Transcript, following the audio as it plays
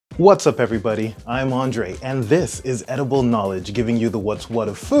What's up everybody, I'm Andre, and this is Edible Knowledge, giving you the what's what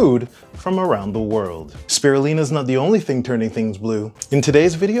of food from around the world. Spirulina is not the only thing turning things blue. In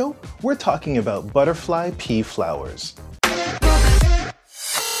today's video, we're talking about butterfly pea flowers.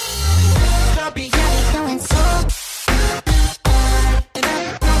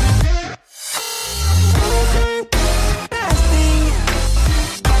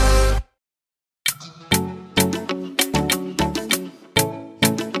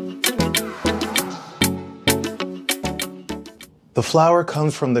 The flower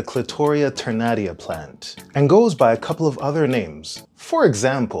comes from the Clitoria Ternatea plant and goes by a couple of other names. For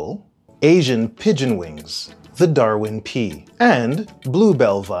example, Asian pigeon wings, the Darwin pea, and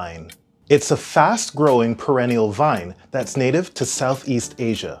bluebell vine. It's a fast-growing perennial vine that's native to Southeast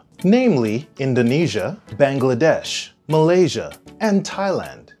Asia, namely Indonesia, Bangladesh, Malaysia, and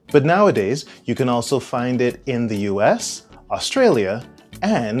Thailand. But nowadays, you can also find it in the US, Australia,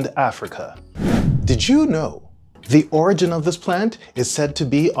 and Africa. Did you know? The origin of this plant is said to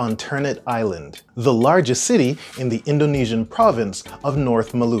be on Ternate Island, the largest city in the Indonesian province of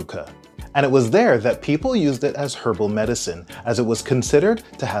North Maluku. And it was there that people used it as herbal medicine, as it was considered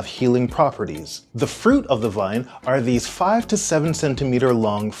to have healing properties. The fruit of the vine are these 5 to 7 centimeter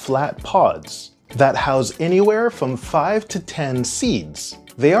long flat pods that house anywhere from 5 to 10 seeds.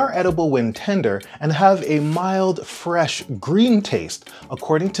 They are edible when tender and have a mild, fresh, green taste,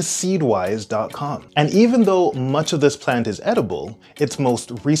 according to seedwise.com. And even though much of this plant is edible, its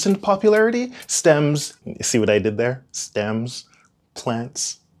most recent popularity stems, see what I did there? Stems,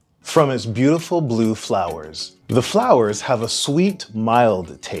 plants, from its beautiful blue flowers. The flowers have a sweet,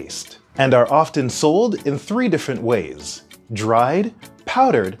 mild taste and are often sold in 3 different ways: dried,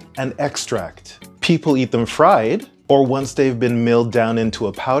 powdered, and extract. People eat them fried, or once they've been milled down into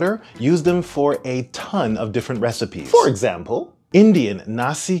a powder, use them for a ton of different recipes. For example, Indian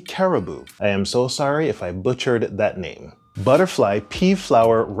nasi caribou. I am so sorry if I butchered that name. Butterfly pea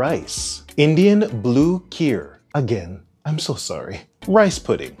flower rice. Indian blue kheer. Again, I'm so sorry. Rice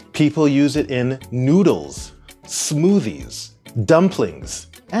pudding. People use it in noodles, smoothies, dumplings,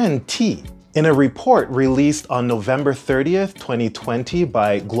 and tea. In a report released on November 30th, 2020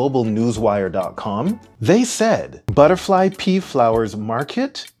 by globalnewswire.com, they said butterfly pea flowers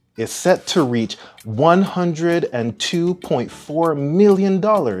market is set to reach $102.4 million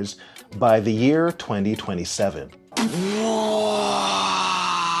by the year 2027.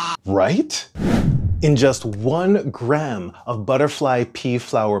 Right? In just 1 gram of butterfly pea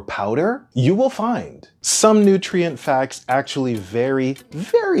flower powder, you will find some nutrient facts actually vary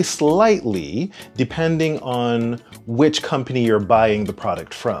very slightly depending on which company you're buying the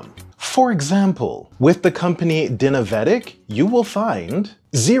product from. For example, with the company Dinavetic, you will find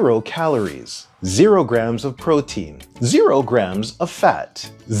 0 calories, 0 grams of protein, 0 grams of fat,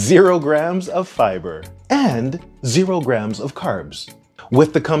 0 grams of fiber, and 0 grams of carbs.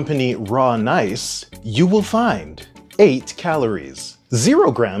 With the company Raw Nice, you will find 8 calories,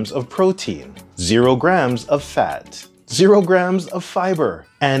 0 grams of protein, 0 grams of fat, 0 grams of fiber,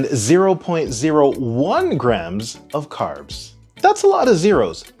 and 0.01 grams of carbs. That's a lot of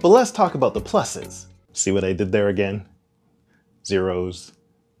zeros, but let's talk about the pluses. See what I did there again? Zeros,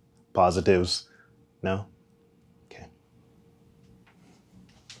 positives, no? Okay.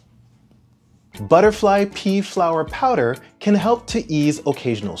 Butterfly pea flower powder can help to ease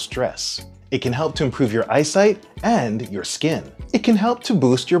occasional stress. It can help to improve your eyesight and your skin. It can help to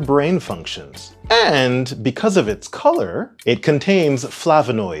boost your brain functions. And because of its color, it contains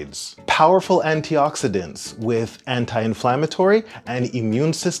flavonoids, powerful antioxidants with anti-inflammatory and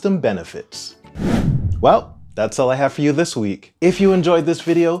immune system benefits. Well, that's all I have for you this week. If you enjoyed this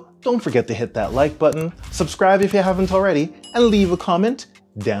video, don't forget to hit that like button, subscribe if you haven't already, and leave a comment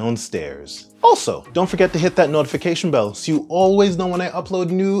downstairs. Also, don't forget to hit that notification bell so you always know when I upload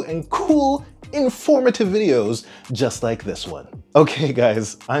new and cool, informative videos just like this one. Okay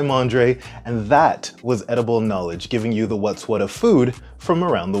guys, I'm Andre, and that was Edible Knowledge, giving you the what's what of food from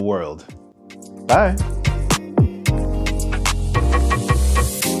around the world. Bye!